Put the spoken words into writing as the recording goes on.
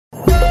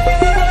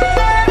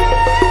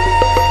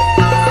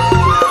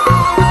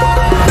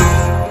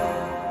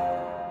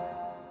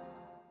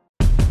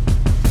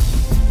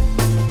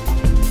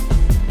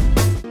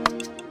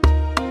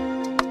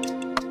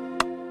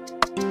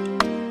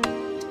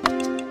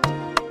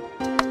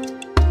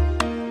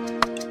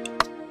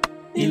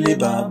ilé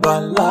bàbá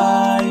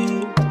láyé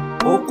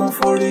ó kún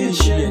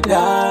foríṣi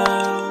ẹ̀dá.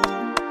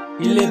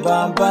 Ilé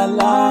bàbá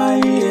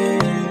láyé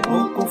ó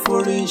kún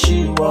foríṣi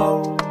wa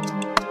o.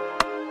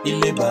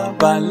 Ilé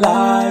bàbá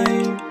láyé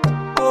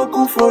ó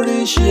kún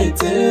foríṣi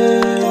ètè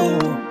o.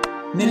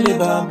 Nílé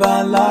bàbá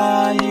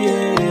láyé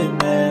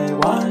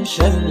mẹ́wàá ń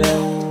ṣẹlẹ̀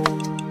o.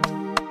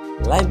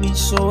 Life is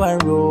so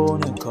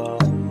ironical,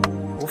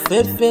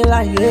 òféèfé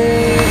láyé.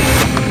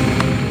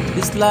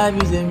 This life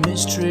is a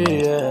mystery,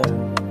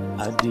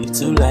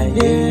 àdìtú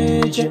láyé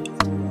jẹ́.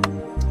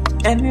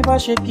 Ẹni bá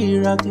ṣe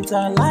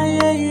kìràkìtà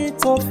láyé yìí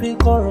tó fi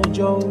kọ́rọ̀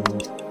jọ o.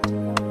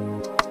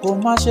 Kò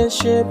má ṣe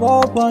ṣe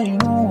bọ́gbọ́n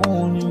inú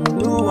òun ni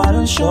Olúwa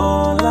ló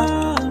ṣọlá.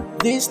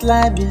 This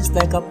life is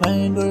like a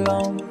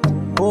pendulum,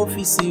 ó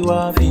fi sí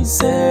wa fi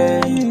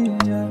sẹ́yìn.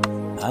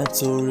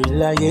 Àtòrí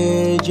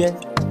láyé jẹ́,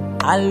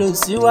 a lò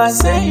sí wa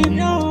sẹ́yìn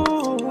ni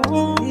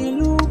o.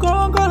 Ìlú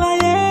gángan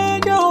láyé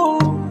jẹ́ o.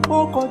 Ó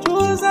kọjú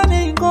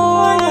sẹ́ni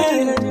kan,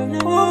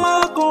 ó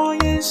máa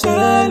kọyìn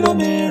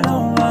sẹ́lòmíràn.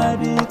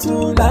 Àdìtú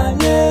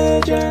láyé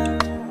jẹ́.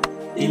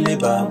 Ilé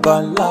bàbá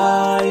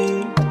láyé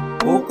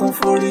ó kún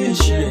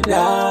foríṣi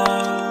ẹ̀dá.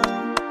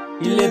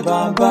 Ilé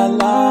bàbá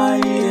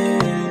láyé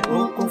ó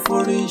kún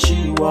foríṣi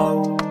wa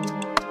o.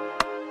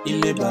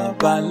 Ilé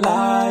bàbá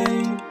láyé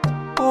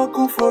ó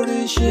kún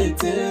foríṣi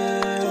ètè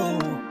o.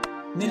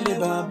 Nílé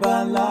bàbá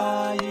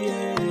láyé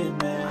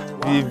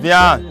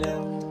mẹ́wàá.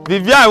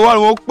 Vivian ìwọ ni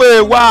mo pè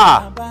wá.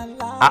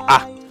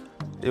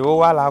 Èwo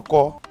wà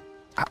lákọ.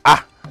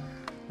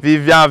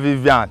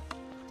 Vivian.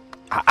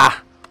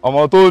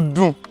 Ọmọ tó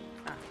dùn.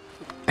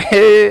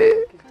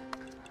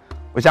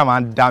 Ó ṣá máa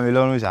ń dá mi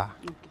lọ́rùn ṣá.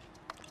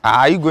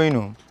 Are you going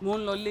home? Mo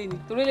ń lọ lé ni.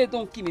 Torí lè tó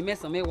ń kí mi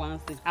mẹ́sàn-án mẹ́wàá ń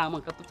sìn. Àmọ́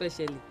nǹkan tó fẹ́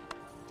ṣẹlẹ̀.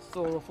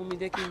 Sọ̀rọ̀ fún mi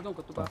jẹ́ kí n gbọ́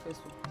nǹkan tó bá fẹ́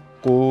sọ.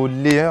 Kò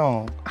lè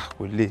hàn.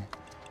 Kò lè.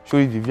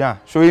 Sórí Vivian,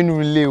 sórí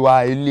inú ilé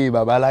wa, ilé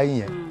bàbá láyé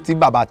yẹn tí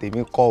bàbá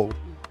tèmi kọ́ o.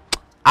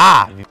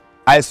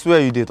 I swear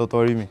you dey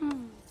tọ́tọ́rí mi.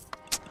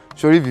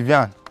 Sórí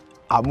Vivian,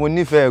 mo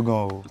nífẹ̀ẹ́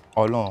gan o,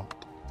 Ọlọ́run.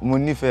 Mo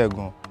nífẹ̀ẹ́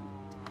gan.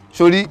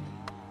 Sórí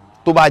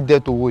tó bá jẹ́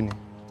tówó ni,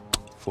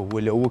 fòwò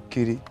lẹ̀ owó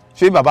kéré.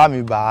 Sórí bàbá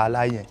mi bàá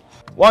láyé yẹn.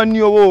 Wọ́n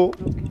ní owó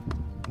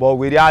bọ̀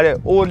wèrè ààrẹ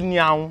ó ní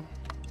ahun.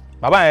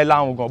 Bàbá yẹn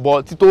láhun gan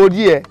bọ̀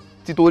títorí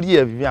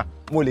ẹ̀ Vivian,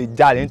 mo lè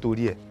jalè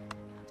nítorí ẹ̀.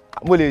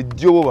 Mo lè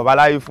jí owó bàbá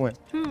láyé fún ẹ.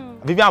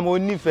 Vivian mo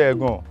nífẹ̀ẹ́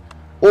gan.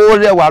 Ó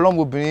rẹwà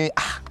lọ́mọbìnrin.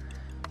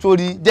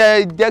 Sórí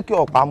jẹ́ kí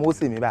ọ̀pá mo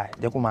sè mí báyìí,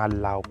 jẹ́ kó máa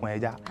la ọ̀pọ̀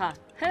ẹja.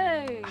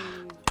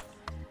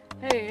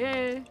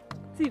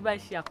 Tí ìbá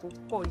ṣe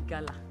àkópọ̀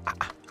ìgalà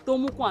tó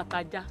mú kún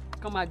àtajá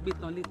kán máa gbé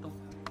tán létan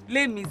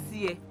lémi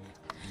sí ẹ.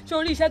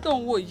 Sórí iṣẹ́ tó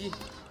ń wò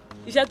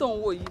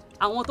yìí,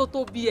 àwọn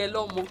tó bí ẹ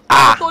lọ́mọ,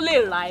 àwọn tó lè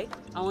rà ẹ́,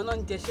 àwọn náà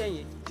ń jẹṣẹ́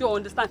yẹn. Ṣé o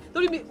understand?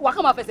 Torí wàá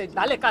kàn máa fẹsẹ̀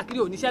gbálẹ̀ káàkiri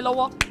oníṣẹ́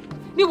lọ́wọ́.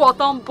 Níwọ̀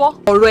tó ń bọ́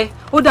ọ̀rọ̀ ẹ,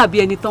 ó dàbí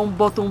ẹni tó ń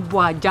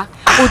bọ́ ajá.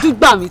 Ojú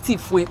gbà mí tì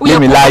fún ẹ. Ó yẹ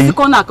kó lọ sí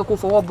kọ́nà àkọ́kọ́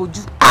fọwọ́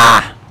bojú.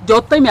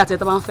 Jọ tẹ́mi àti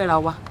ẹ̀ta máa ń fẹ́ra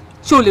wa.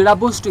 Ṣé o lè ra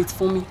bone straight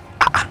fún mi?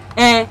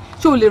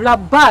 Ṣé o lè ra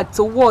bag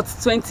tó worth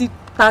 20,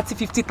 30,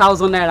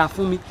 50,000 naira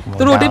fún mi?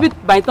 Torí o David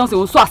by tán ṣe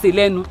òun sọ àṣẹ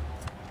lẹ́nu.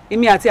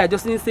 Èmi àti àjọ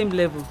sí ní same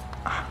level.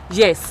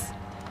 Yes,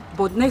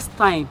 but next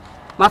time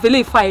màá fi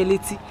lè fa ẹ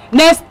létí.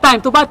 Next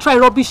time tó bá try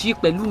rubbish yìí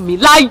pẹ̀lú mi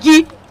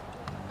láyé,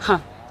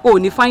 o ò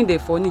ní find ẹ̀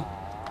funny.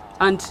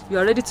 And you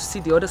are ready to see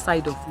the other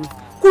side of me.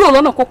 Kúrò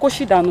lọ́nà kókó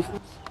ṣì dànù.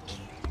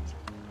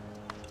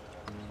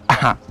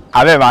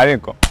 Abẹ́ màá rí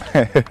nǹkan.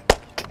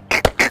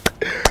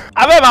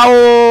 Abẹ́ màá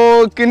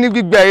wo kíní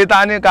gbígbẹ́ yìí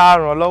ta ní ká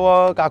ràn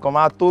lọ́wọ́ ká kàn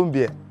máa tó ń bì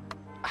ẹ̀.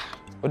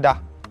 Ó dáa,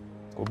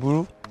 kò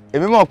burú.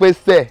 Èmi mọ̀ pé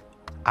sẹ́ẹ̀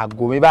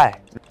àgọ́ mi báyìí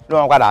ló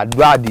máa padà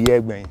dúró adìyẹ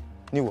ẹgbẹ̀yìn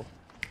níwọ̀.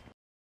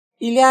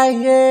 Ilé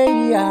ayé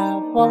ìyá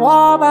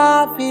fọwọ́ bá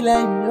filẹ̀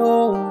yìí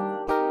o.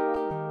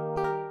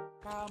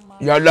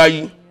 Ìyá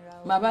láyé.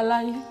 Bàbá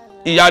láyé.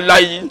 Ìyá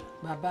láyé.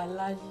 Bàbá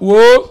láyé.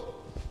 Wo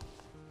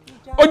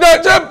ó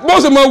jẹ́ ṣé bó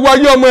ṣe máa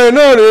wáyé ọmọ ẹ̀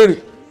náà rèé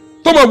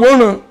tó mọ̀ wọ́n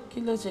ràn. Kí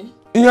ló ṣe?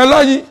 Ìyá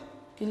láyé.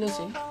 Kí ló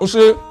ṣe? Ó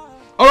ṣe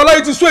ọ̀rọ̀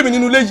láyé ti sú èmi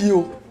nínú ilé yìí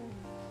o.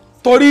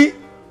 Torí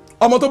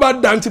ọmọ tó bá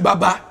dá ní ti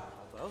bàbá,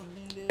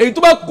 èyí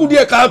tó bá kú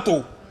díẹ̀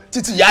káàtó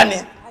títí ìyá ni.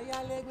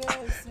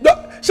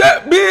 Ṣé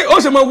bí ó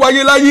ṣe máa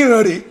wáyé láyé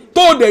ìran rèé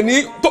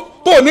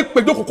tó ní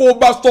péjọ kókó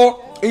bá sọ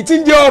èyí tí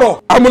ń jẹ́ ọ̀rọ̀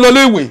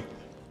amúlọléèwé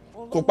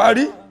kò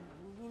parí.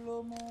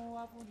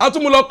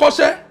 Atúmúlọ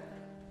kọ́ṣẹ́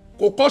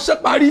kò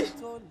kọ́ṣẹ́ parí.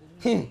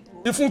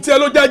 Ìfun tí ẹ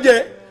ló jájẹ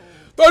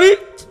torí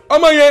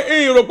ọmọ yẹn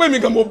ìyìn rò pé mi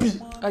gan mo bí.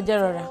 Ọjọ́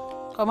rọra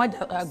ọmọ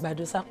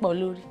àgbàdo sápọ̀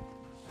lórí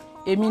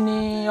èmi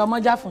ni ọmọ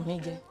já fún mi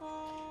jẹ.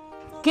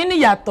 Kí ni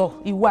ìyàtọ̀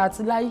ìwọ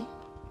àti láyé?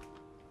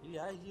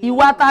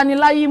 Ìwà ta ni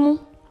láyé mú?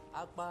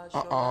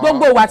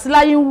 Gbogbo ìwà tí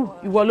láyé ń wù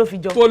ìwọ ló fi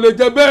jọ. Kò lè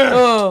jẹ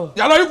bẹ́ẹ̀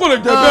yàrá yìí kò lè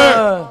jẹ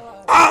bẹ́ẹ̀.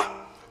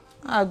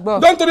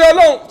 Dọ́n torí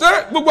Ọlọ́run ṣé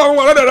gbogbo àwọn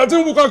ọ̀rẹ́ dàda tí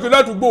ń wù káàkiri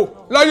ládùúgbò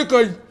láyé kan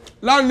yìí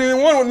láàrin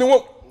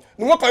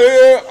wọ́n kàyé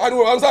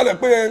ariwo à ń sàlẹ̀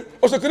pé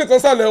o ṣe kíní kan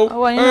sàlẹ̀ o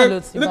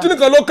kíní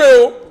kan lókè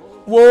o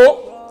wò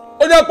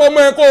ó jẹ́ pọ̀ ọmọ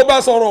ẹ kó o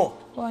bá sọ̀rọ̀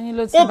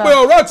kó pe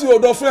ọ̀rọ̀ àti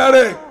ọ̀dọ̀ fún ara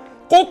ẹ̀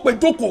kó pe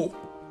jókòó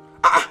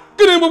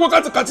kí ni gbogbo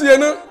kàtìkàtì yẹn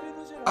náà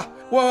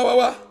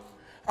wá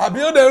àbí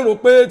ó dẹ̀ ń rò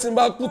pé tí n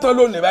bá kú tán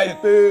lónìí báyìí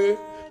pé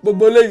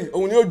gbogbo eléyìí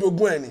òun ni ó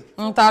jogún ẹ̀ ni.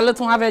 Ta ló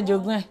tún wá fẹ́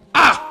jogún ẹ̀?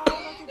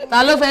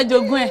 Ta ló fẹ́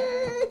jogún ẹ̀?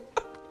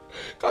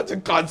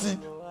 kàtìkàtì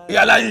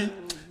ìyá LAYI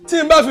tí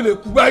n bá fi lè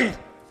kú báyìí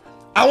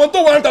àwọn tó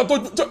wà níta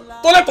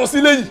tó lẹ́tọ̀ọ́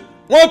sí léyìí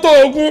wọ́n tó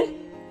ogún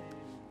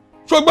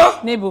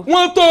ṣùgbọ́n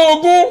wọ́n tó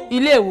ogún.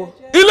 Ilé wo?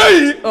 Ilé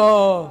yìí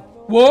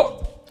wo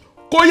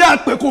kó yá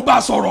pé kó bá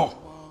sọ̀rọ̀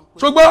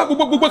ṣùgbọ́n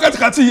gbogbo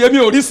kàtìkàtì èmi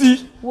ò rí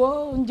sí. Wo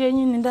oúnjẹ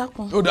yín ni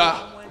dákun. Ó dáa.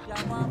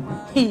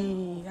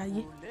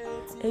 Ayé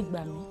ẹ gbà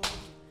mí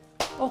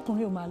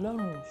ọkùnrin ò máa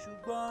lọ́rùn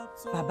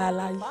o bàbá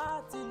LAYI.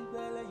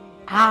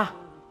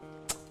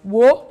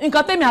 Wo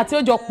nǹkan tèmi àti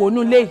ó jọ pò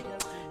nínú ilé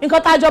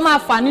nǹkan tá a jọ máa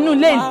fà nínú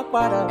ilé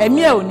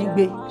ẹ̀mí ẹ̀ ò ní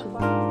gbé.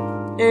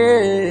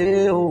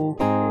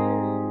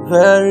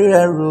 Very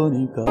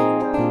ironical.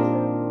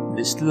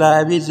 This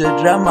life is a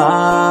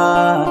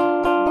drama.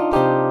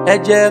 Ẹ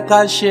jẹ́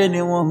ká ṣe ni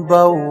wọ́n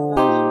bá o.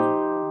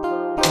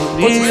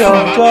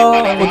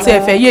 Kò tiẹ̀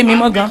fẹ́ yé mi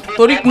mọ́ gan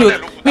torí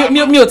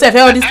mi ò tiẹ̀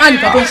fẹ́ understand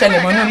nǹkan tó ń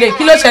ṣẹlẹ̀ mọ́ nínú ilé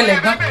kí ló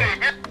ṣẹlẹ̀ gan.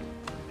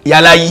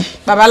 Ìyá LAYI.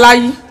 Bàbá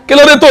LAYI. Kí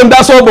ló dé tó ń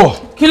dá sọ́bọ̀?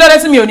 Kí ló dé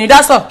tí mi ò ní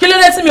dá sọ? Kí ló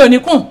dé tí mi ò ní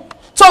kùn?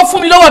 Tó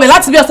fún mi lọ́wọ́ ọbẹ̀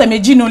láti bí ọ̀sẹ̀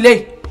méjì nínú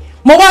ilé.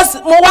 Mo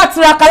wá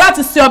tiraka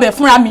láti ṣe ọbẹ̀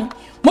fúnra mi.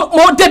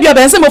 Mo débi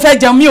ọbẹ̀ ńsìn mo fẹ́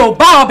jẹun mi ò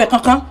bá ọbẹ̀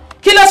kankan.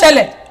 Kí ló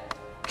ṣẹlẹ̀?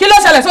 Kí ló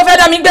ṣẹlẹ̀ tó fẹ́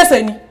dá mi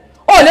gbèsè ni?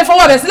 O lè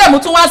fọwọ́ ọbẹ̀ sílẹ̀ mo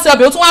tún wá ṣe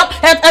ọbẹ̀ o tún wá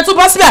ẹ tún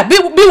bọ́ síbẹ̀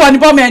bí wọ́n ní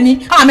bọ́mọ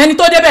ẹni àmọ́ ẹni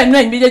tó débẹ̀ nínú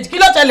ẹ̀yìn méjèèjì. Kí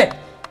ló ṣẹlẹ̀?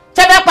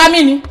 Ṣé fẹ́ pa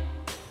mí ni?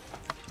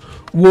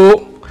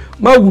 Wo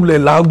má wulẹ̀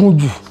làágùn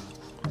jù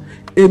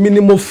èmi ni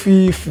mo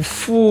fi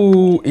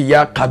fùfú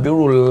ìyá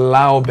Kàbírù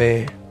la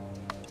ọbẹ̀.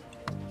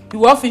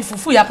 Ìwọ fi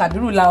fùfú ìyá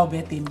Kàbírù la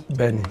ọbẹ̀ tèmi.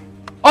 Bẹ́ẹ̀ni.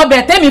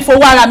 Ọbẹ̀ tèmi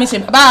fowó ara mi ṣe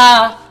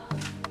bàbá.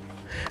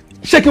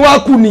 Ṣé kí wàá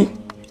kú ni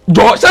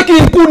jọ ṣé kí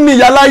n kú ni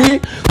ìyá LAYI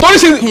torí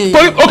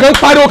ó kàn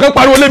ń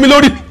pariwo lé mi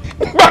lórí.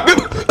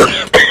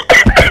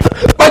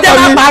 Ọjọ́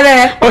máa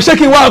parẹ́. Ṣé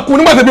kí n wá kú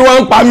nígbà tí ebi wá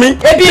ń pa mí?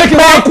 Ṣé kí n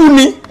wá kú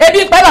ni? Ebi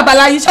ń pẹ́ bàbá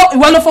LAYI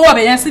ìwọ ló fowó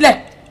ọbẹ̀ yẹn sílẹ̀.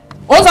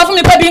 Ó sọ fún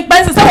mi pé ebi ń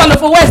pẹ́ sí sẹ́wọ̀n ló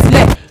fowó ẹ̀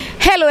sílẹ̀.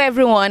 Hello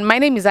everyone, my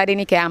name is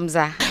Adeyemi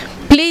Hamza.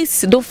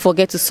 Please don't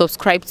forget to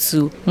subscribe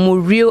to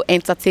Murio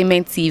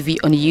Entertainment TV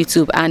on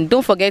YouTube and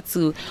don't forget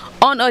to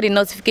on all the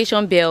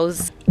notification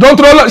bells. Don't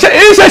throw ṣe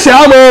ṣẹ̀ṣẹ̀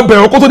àmọ́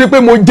ọbẹ̀ ọkọ tó di pé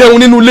mo jẹun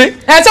nínú ilé.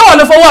 Ṣé wọ́n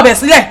ló fowó ọbẹ̀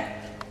sílẹ̀?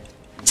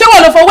 Ṣé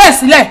wọ́n ló fowó ẹ̀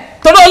sílẹ̀?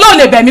 Torí Ọlọ́run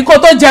lè bẹ̀ mí kó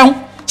tó jẹun.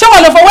 Ṣé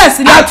wọ́n ló fowó ẹ̀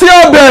sílẹ̀? Àti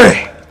ọbẹ̀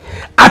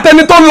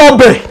àtẹni tó lọ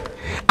ọbẹ̀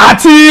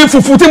àti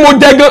fùfú tí mo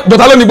jẹ gan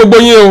jọ̀tá lónìí gbogbo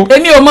yín o.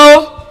 Èmi ò mọ̀ o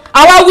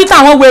àwa wí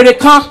táwọn wèrè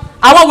kan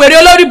àwọn wèrè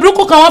olórí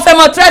burúkú kan wọ́n fẹ́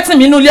máa threaten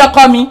mi nínú ilé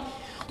ọkọ mi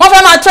wọ́n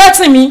fẹ́ máa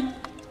threaten mi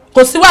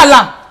kò sí wàhálà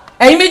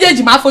ẹ̀yin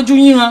méjèèjì máa fojú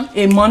yín ran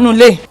èèmọ̀ nínú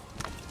ilé.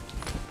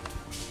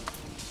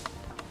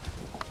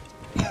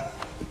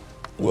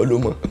 Wọ́n ló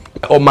mọ̀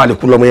ọmọ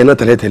àlèkú lọmọ yẹn náà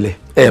tẹ́lẹ̀tẹ́lẹ̀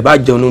ẹ bá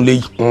jẹun nínú ilé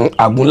yìí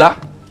àgúnlá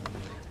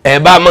ẹ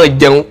bá máa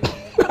jẹun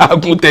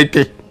àgún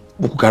tẹ̀tẹ̀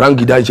bùkù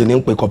kàráǹgídá ń ṣe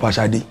ní pé kọpa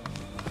ṣadé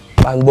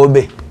bá ń gbọ́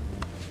bẹ́ẹ̀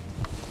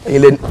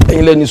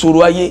ẹ̀yin lẹ́ni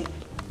sọ̀rọ̀ ayé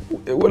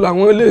èwo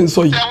làwọn ilé ń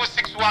sọ yìí.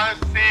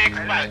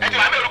 76165 ẹ ti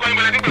wà ní orúkọ yín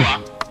bọ̀lẹ́ nígbà wá.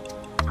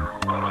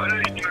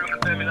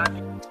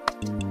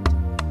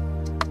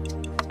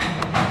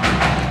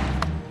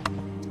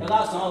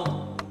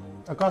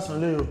 Ẹ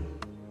káàsán lé o.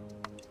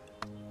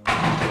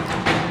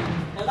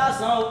 Ẹ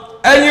káàsán o.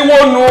 Ẹ̀yin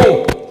wo nù.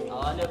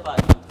 Àwọn nípa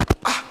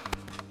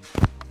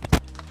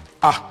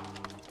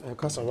Ẹ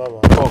káàsán bàbá.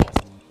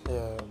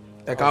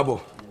 Ẹ káàbọ̀.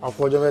 Àpò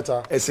ọjọ́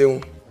mẹ́ta. Ẹ ṣeun.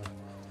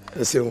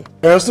 Ẹ ṣeun.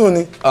 Ẹ sùn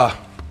ni.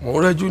 Mò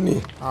ń rẹ́jú ni.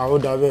 Ó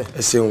dà bẹ́ẹ̀.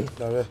 Ẹ ṣeun.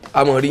 Dà bẹ́ẹ̀.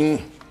 A mọ̀ rí yín.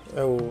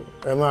 Ẹ wò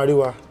ẹ máa rí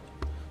wa.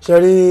 Ṣé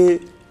rí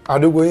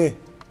àdúgbò yín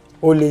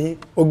ó lè yín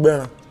ó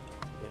gbẹ̀ràn.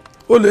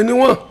 Ó lè ní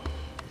wọ́n.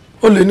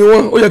 Ó lè ní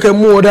wọ́n. Ó yẹ kẹ́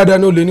mú wọn dáadáa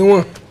ní ó lè ní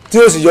wọ́n. Tí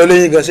ó sì yọ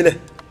léyìn gan sílẹ̀.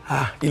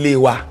 Ilé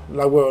wa.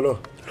 Lágbára Ọlọ́run.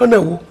 Lọ́nà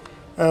wo?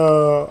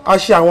 A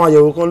ṣe àwọn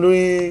àyẹ̀wò kan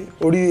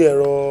orí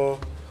ẹ̀rọ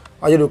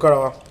ayélujára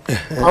wa.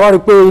 A wá rí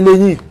pé ilé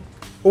yín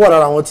ó wà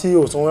lára àwọn tí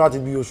ò sanwó láti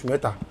bí oṣù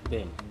mẹ́ta.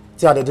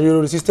 Tí a dẹ̀ tó rí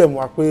lórí sísítẹ̀mù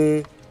wa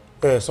pé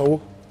ẹ sanwó.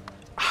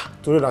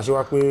 Torí ìdáṣẹ́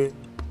wa pé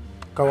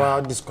ká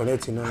wá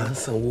disconnect náà. À ń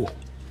sanwó.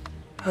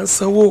 À ń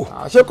sanwó.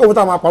 Ṣé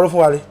kọ̀m̀pútà máa parọ́ fún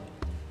wa rẹ̀?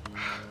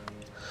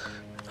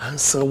 À ń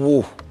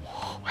sanwó.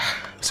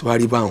 Sì wá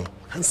rí báwọn.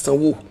 À ń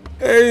sanwó.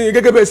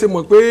 Gẹ́gẹ́ bẹ́ẹ̀ ṣe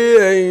mọ̀ pé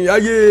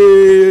ayé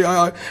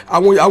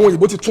àwọn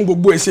òyìnbó ti tún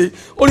gbogbo ẹ̀ ṣe.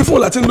 Ó ní fóònù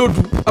láti ń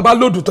lòdù. A bá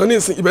lòdù tán ní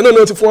ìsìn. Ibẹ̀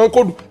náà ti fún wọn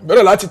kóòdù. Ibẹ̀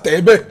náà láti tẹ̀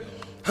ẹ́ bẹ́ẹ̀.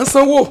 À ń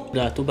sanwó.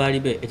 Ìgbà tó bá rí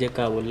bẹ́ẹ̀ ẹ jẹ́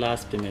ká wo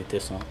last payment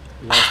tẹ̀sán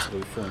last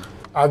lórí fóònù.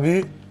 Àbí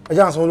ẹ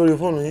jẹ́ à ń sanwó lórí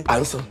fóònù yín. À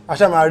ń san.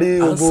 Àṣà máa rí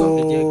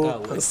gbogbo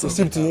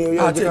receipt yín.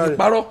 Àti ẹ̀ lè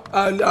parọ́.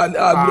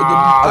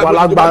 Àwọn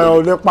alágbára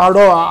ò lè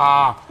parọ́.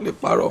 Lè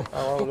parọ́.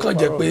 Ó kàn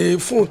jẹ́ pé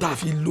fóònù tá a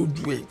fi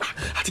lòdù ẹ̀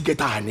àti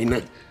gẹ̀ta àní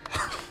náà.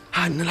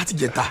 Àní láti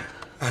gẹ̀ta.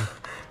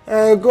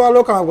 Kí wá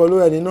ló kàn pẹ̀lú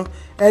ẹni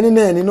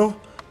náà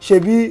ṣe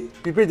bí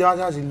prepaid wá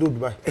sí àti lòdù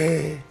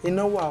báyìí.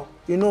 Iná wà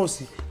iná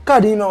òsì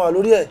káàdì iná wà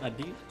lórí ẹ̀.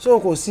 So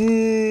kò sí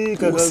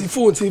kò sí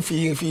fóònù tí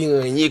fi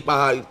hàn yín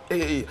pa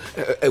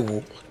ẹ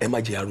wò ẹ má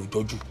jẹ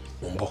àròjọjú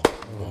mò ń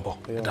bọ̀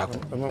ẹ dákun.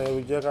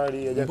 Ẹ jẹ́ ká rí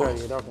ẹ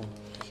dákun.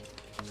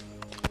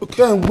 Ok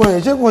ṣé ń gbọ́n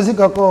ẹ̀ ṣé kò sí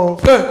kankan o.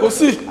 kò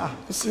sí.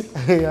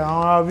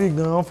 àwọn arábí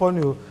gan-an fọ́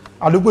ni o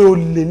àdúgbò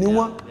olè ní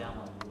wọ́n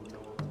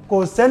kò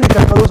sẹ́ni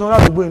kankan ló sọ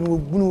ládùúgbò inú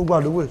gbogbo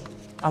àdúgbò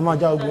a máa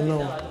já ogun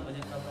náà.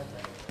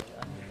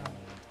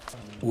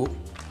 wo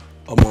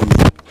ọmọ mi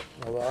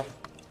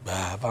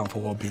bá ń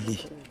fọwọ́ bílí.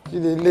 kí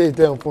lè lé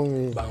ìtẹ́ ń fún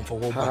mi. bá ń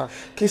fọwọ́ bá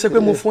kí n ṣe pé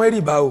mo fún ẹ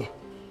rìbá o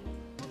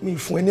mi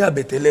fún ẹ ní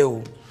àbẹ̀tẹ́lẹ̀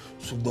o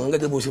ṣùgbọ́n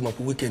gẹ́gẹ́ bó ṣe mọ̀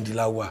pé wíkẹ́ndì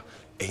la wà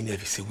ẹ̀yin ni ẹ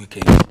fi ṣe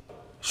wíkẹ́ndì.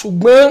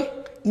 ṣùgbọ́n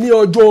ní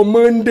ọjọ́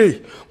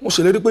Monday mo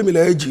ṣèlérí pé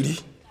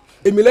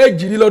èmi lẹ́ẹ̀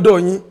jìrí lọ́dọ̀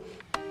yín.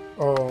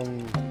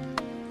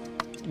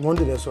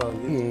 Monday lẹ sọ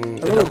àbí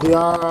ẹ lọ́dọ̀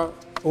bóyá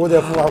owó tẹ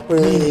fún wa pé.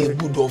 mi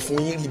gbọ́dọ̀ fún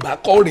yín rìbá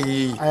kọ́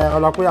rèé.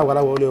 ọlọpẹ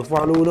àgbàlagbà olè fún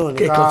wa lówó náà ní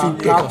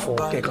kẹ́ẹ̀kan fọ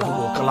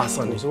kan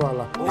lásán ni.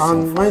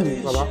 and mind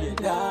baba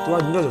tó wá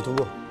dín ọ̀sẹ̀ tó ń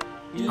bọ̀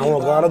àwọn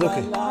ọ̀gá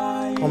aládòkè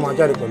wọ́n máa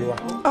jáde pẹ̀lú wa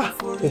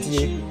etí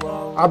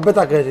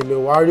abẹ́tà kẹ̀jẹ̀ lè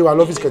wá rí wa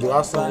lọ́fíìsì kẹ̀jẹ̀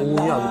wá san owó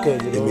ní àbíkẹ́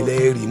ẹ̀jẹ̀ lọ́wọ́. èmi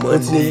lẹ́ẹ̀ rí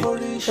Monday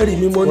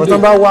wọ́n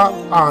tán bá wá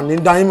àní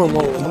dáyín mọ̀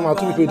mọ́ wọ́n máa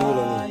tún fi pé ìdíwọ́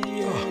lọ́nà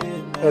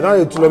ẹ̀dá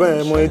lè tu lọ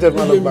bẹ́ẹ̀ mọ etí ẹ̀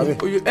fún àlọ́gbà mi.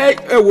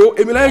 ẹ wo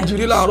èmi lẹ́ẹ̀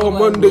jìrí láàárọ̀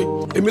Monday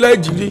èmi lẹ́ẹ̀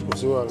jìrí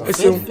ẹ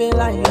ṣeun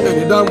ẹ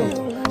ní dáàmú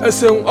ẹ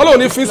ṣeun Ọlọ́run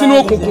ní fi sínú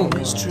òkùnkùn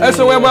ẹ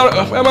ṣeun ẹ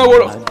máa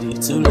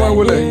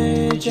wọlé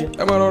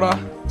ẹ máa rọra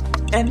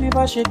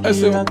ẹ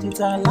ṣeun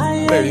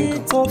lẹ́rìí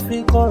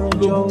nǹkan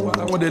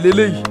àwọn ọ̀dẹ̀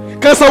lélẹ́yìí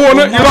kẹsàn-án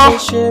wọn irọ́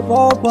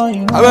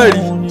abẹ́rẹ́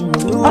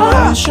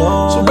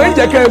ṣùgbọ́n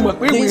ìjẹ́ kẹ́ ẹ mọ̀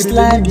pé ìwé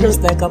ìrìlẹ̀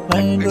gan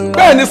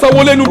bẹ́ẹ̀ ni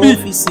sanwó lẹ́nu bí.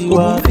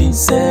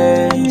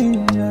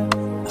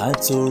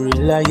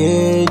 àtòrìláyé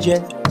jẹ́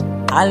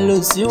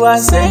àlòsíwá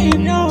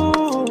sẹ́yìn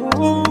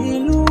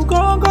ìlú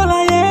gángan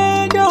láyé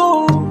jẹ́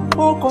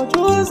o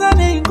kọjú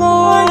sẹ́ni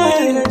kan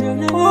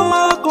rẹ̀ ó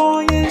máa kàn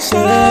yín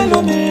ṣe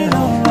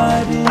lómìíràn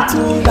àbí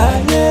tó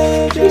láyé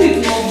jẹ́. kí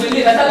ni mo gbélé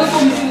bàtà ló kọ́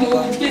mi tí mo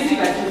gbé sí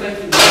ìbàdàn fẹ́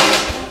fi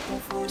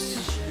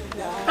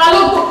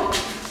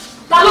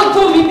ta ló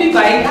gbó mi bí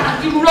báyìí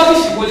irú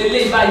rọ́bìṣì wo lè lé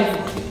báyìí.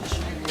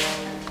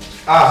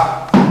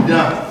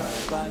 Vivian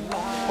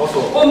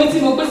omi tí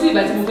mo gbé sí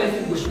ìbàdàn tí mo fẹ́ fi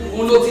gbò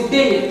òun ló ti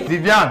dé yẹn.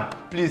 Vivian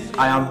please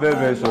I am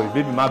very sorry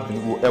baby má bínú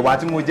wo ẹ̀wà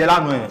tí mo jẹ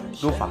lánàá yẹn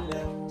ló fà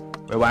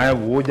ẹ̀wà yẹn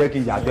wò ó jẹ́ kí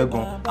n yàgbẹ́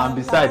gan and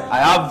besides I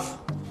have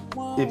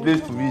a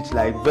place to reach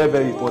like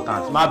very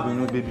important má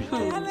bínú baby.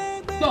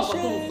 náà sọ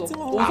tó ń sọ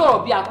òun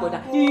sọ̀rọ̀ bí akọ̀dà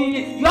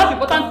you have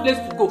important place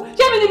to go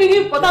ṣé mi ní mi ní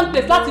important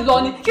place láti lọ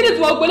ni kí ni tí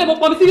wọ́n gbélé mo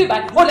pọn mi sí bíbá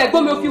ó lẹ̀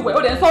gbómi ó fi wẹ̀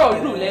ó lẹ̀ ń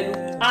sọ̀rọ̀ dùn lẹ́nu.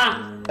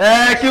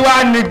 kí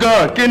wàá ní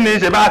gan kí ni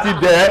ṣe bá ti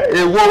bẹ̀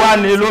èwo wá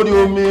ní lórí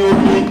omi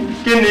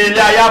kí ni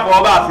ilé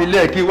ayáfọ́ bá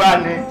filẹ̀ kí wàá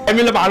ní.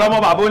 èmi ló bá lọ́mọ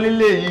bàbá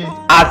onílé yìí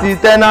àti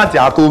tẹ́nàtì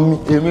àtomi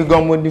èmi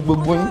gan mo ní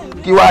gbogbo yín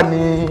kí wàá ní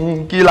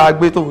kí la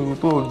gbé tó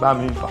bá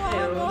mi fà.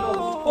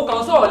 ó kàn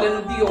sọ̀rọ̀ lẹ́nu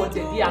bí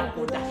ọ̀dẹ̀ bí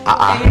akọ̀dà.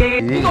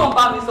 kí ló ń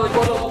bá mi sọ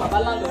ìwọ lọ́mọ bàbá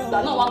Landlord ìgbà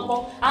náà wá ń kọ́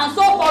à ń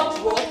sọ pọ̀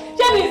jù ọ́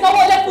ṣé mi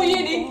ìsanwó lẹ́kùn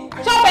yín ni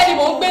ṣọ́ọ̀bù ni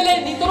mò ń gbélé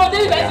ni tó ló dé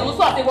ibẹ̀ tí ń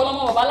sọ àti ìwọ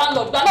lọ́mọ bàbá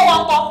Landlord ìgbà náà wá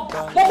ń kọ́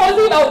mo kọ́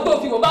sí ìgbà ògbó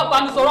òfin òun bá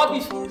mi sọ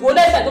rọ́bìṣì wò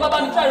lẹ́sẹ̀ tó bá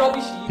mi try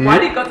rọ́bìṣì yìí wà á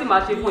ní nǹkan tí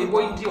màá ṣe fún ìwọ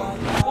ìdí ọ̀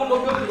ó lo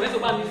bí òfin tó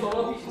bá mi sọ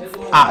rọ́bìṣì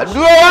lẹ́sọ̀.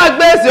 àdúró wá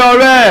gbèsè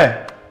ọ̀rẹ́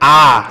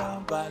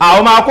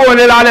àwọn máa kúrò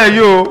ní lálẹ́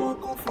yìí o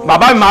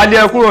bàbá mi máa lé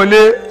ẹ kúrò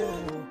lé.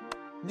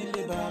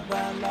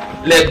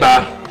 lẹ́gbàá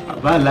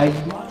bàbá àlàyé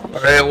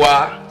ọ̀rẹ́ wa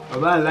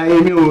bàbá àlàyé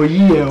mi ò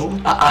yí ẹ o.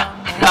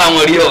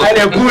 àwọn rí ọ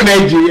ẹlẹ kú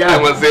Nàìjíríà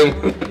ẹwọn sẹun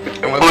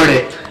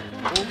ọ̀rẹ́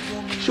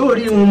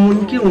sórí wọn mú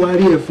kí wọn wá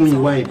rí ẹ fún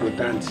ìwà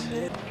important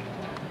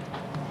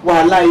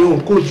wàhálà yóò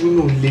kojú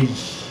yóò lè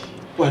yìí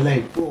wàhálà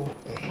ìpọ.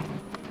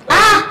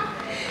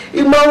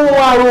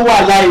 ìmọ̀ràn àrò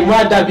wàhálà ìmọ̀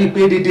àdàbí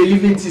pé dédé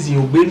living things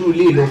yóò gbénú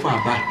ilé ìlọ́fà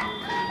bá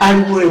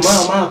ariwo rẹ̀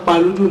máa pa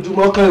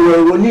lójoojúmọ́ kan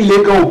ìrọ̀ nílé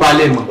kan ò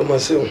balẹ̀ mọ́.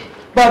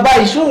 bàbá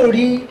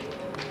ìṣòrí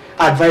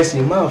advice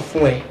ni máa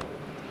fún ẹ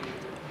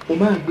o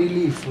máa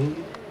gbélé fún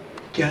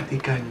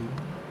kíátẹ́ká ni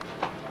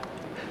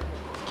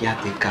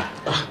kíátẹ́ká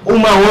o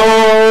máa wọ́n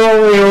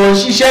èèyàn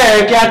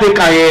ṣiṣẹ́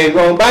kíátẹ́ká yẹn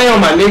gan báyọ̀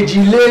mànéjì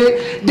lé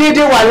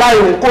déédéé wà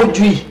láyò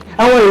kojú yìí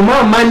àwọn èèyàn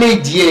máa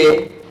mánéjì ẹ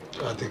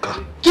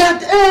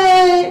kíátẹ́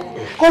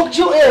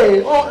kọjú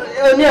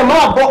ẹ̀mí ẹ̀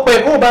máa bọ́ pẹ́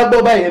kó o bá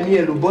gbọ́ báyìí ẹ̀mí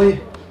ẹ̀ ló bọ́ yẹn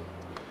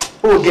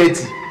ó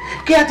gẹ̀ẹ́tì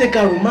kíátẹ́ká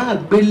o máa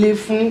gbélé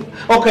fún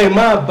ọkàn ẹ̀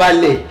máa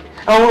balẹ̀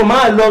àwọn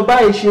máa lọ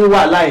báyìí ṣe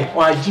wà láì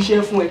wọn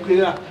àjíṣẹ́ fún ẹ pé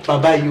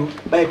bàbá yìí ó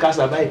báyìí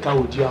kásá báyìí ká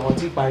òjì àwọn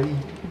tí parí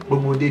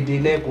gbogbo dédé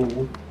lẹ́kọ̀ọ́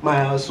owó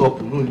máa sọ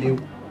kùnú léwu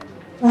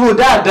rò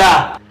dáadáa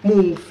mo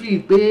ń fi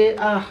pé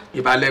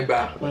ìbálẹ́gba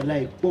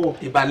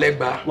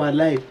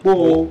wàhálà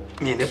ìpọ̀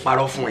mi ní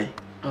parọ́ fún ẹ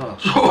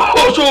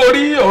ṣó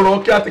orí ọ̀rọ̀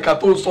kí àtìkà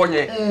tó sọ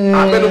yẹn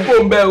àmẹnukó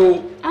ń bẹ o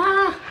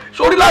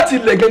sórí láti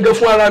ilẹ̀ gẹ́gẹ́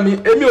fún ara mi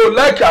èmi ò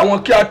láìkì àwọn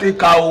kí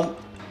àtìkà o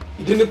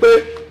ìdí ni pé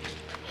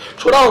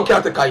sórí àwọn kí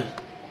àtìkà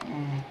yìí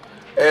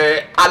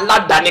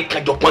aládàáni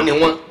kẹjọpọn ni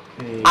wọn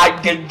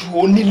àjẹjù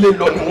onílé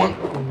lọ ni wọn.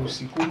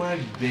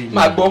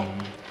 máa gbọ́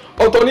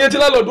ọ̀tọ̀ ni etí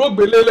lálọ́dún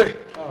ògbélé lẹ̀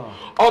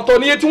ọ̀tọ̀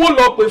ni etí wọ́n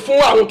lọ pè fún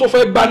àwọn tó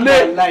fẹ́ gbalé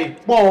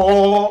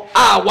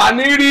àwa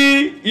ní rí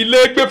ilé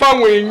gbé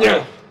fáwọn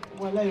èèyàn.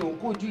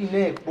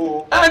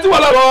 ẹni tí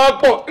wọ́n lára wọn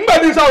pọ̀ nígbà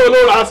tí sáwọn ló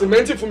ra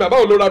sìmẹ́ǹtì fún mi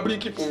àbáwọn ló ra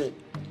bíríkì fún mi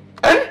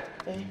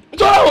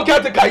nítorí àwọn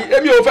caretaker yìí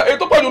èmi ò fẹ́ èyí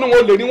tó pọ̀ jù nínú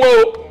wọn lè ní wọn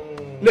o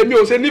lèmi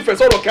ò ṣe nífẹ̀ẹ́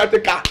sọ̀rọ̀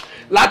caretaker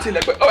láti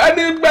ilẹ̀ pé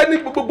ẹni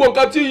gbogbo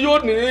nǹkan tí yóò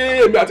ní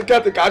èmi àti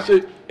caretaker ṣe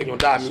èèyàn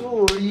dá mi.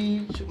 sórí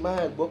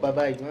máa gbọ́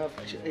bàbá yìí máa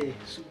fàṣẹ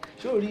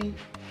sórí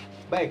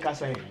báyìí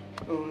kásá ẹ̀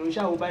òun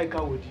ṣáà báyìí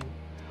káwòdì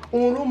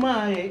òun ló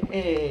máa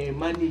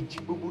manage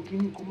gbogbo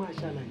kíní kó máa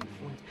ṣàlàyé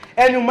fún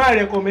ẹ ẹni máa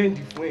recommend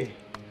fún ẹ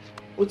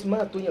ó ti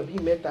máa tóyàn bíi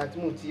mẹ́ta tí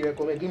mo ti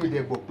recommend mi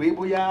dẹ̀ gbọ́ pé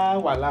bóyá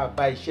wàhálà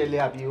bá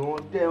ìṣẹ̀lẹ̀ àbí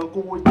wọ́n tẹ́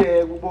kówó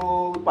jẹ́ gbogbo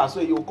pàṣẹ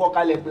èyí ò kọ́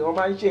kalẹ̀ pé wọ́n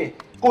máa ń ṣe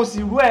kò sì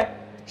rú ẹ̀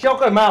ṣé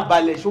ọkọ ẹ̀ máa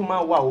balẹ̀ ṣó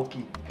máa wà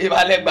òkè.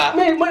 ìbálẹ̀ gbà.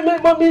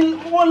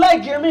 mo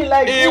láìkí mi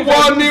láìkí. ìwọ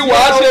ni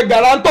wàá ṣe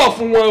guarantor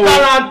fún wọn o.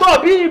 guarantor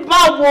bíi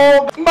báwo.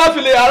 n bá fi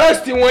lè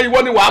arrest wọn ìwọ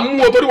ni wàá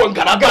mú o torí wọn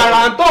guarantor.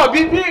 guarantor bí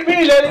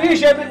ilé ní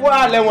ṣe bí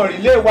wàá lẹ́wọ̀n rí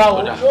lé wa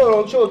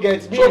o ṣó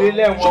get bí ilé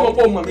lẹ́wọ̀n. ṣó mo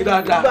pọ̀ mọ̀ mí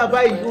dáadáa. bàbá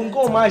yìí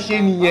nǹkan máa ṣe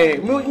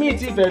nìyẹn mi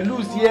ti fẹ́ lù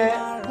sí ẹ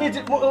mi ti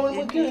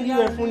kí n rí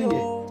ẹ fún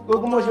nìyẹn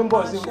gbogbo mo ṣe ń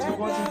bọ̀ sí o tí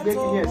wọ́n ti gbé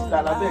kíyẹn síta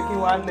lábẹ́ kí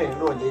wọ́n á nà ẹ̀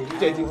lọ́ọ̀lẹ́ ìlú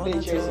tẹ̀ ti play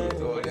chess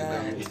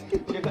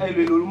ṣe ká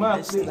èlò ìlòrú máa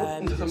pè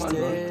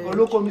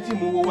olóko mi tí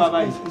mo wo wá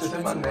báyìí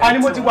a ní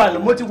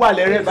mo ti wà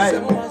lẹ́rẹ̀ báyìí.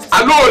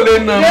 àlọ́ ò lè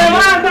nà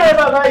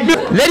mí.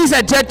 Ladies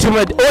and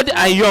gentlemen, old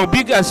and young,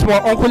 big and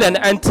small, uncle and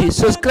auntie,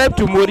 subscribe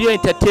to Morio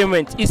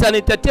Entertainment. It's an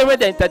entertainment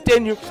that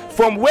entertains you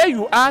from where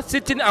you are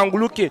sitting and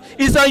looking.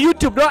 It's on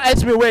YouTube. Don't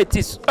ask me where it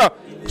is.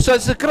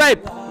 Subscribe.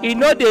 You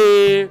know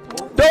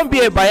don't be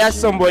a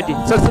biased somebody.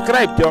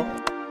 Subscribe, though.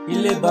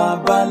 Ilé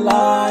baba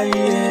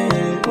láyé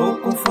ó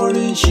kún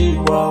foríṣi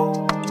wa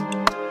o.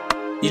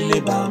 Ilé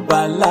baba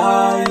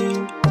láyé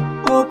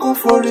ó kún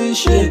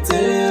foríṣi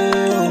tẹ́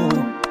o.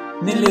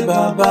 Nílé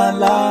baba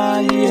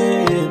láyé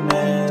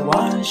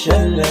mẹ́wàá ń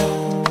ṣẹlẹ̀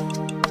o.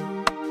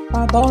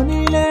 Bàbá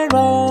onílé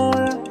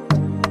rọra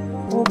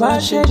kò bá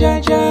ṣe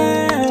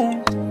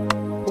jẹ́jẹ́.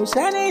 Kò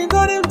sẹ́ni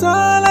tó ní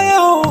tán láyé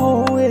o.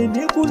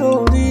 Èmi kú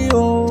lórí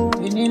o.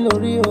 Èmi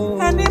lórí o.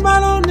 Ẹni bá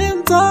ló ní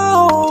tán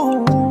o.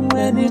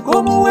 Ẹni kò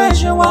mú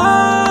ẹ̀ṣẹ̀ wá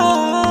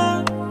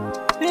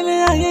nílé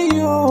ayé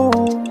yìí o,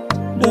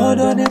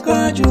 dandan ní ká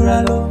jura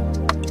lọ.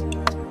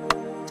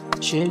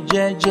 Ṣe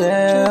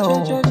jẹ́jẹ́ o,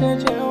 ṣe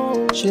jẹ́jẹ́ o,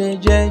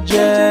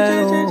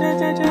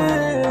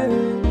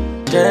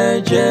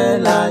 jẹ́jẹ́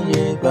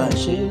láyé gbà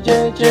ṣe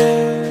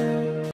jẹ́jẹ́.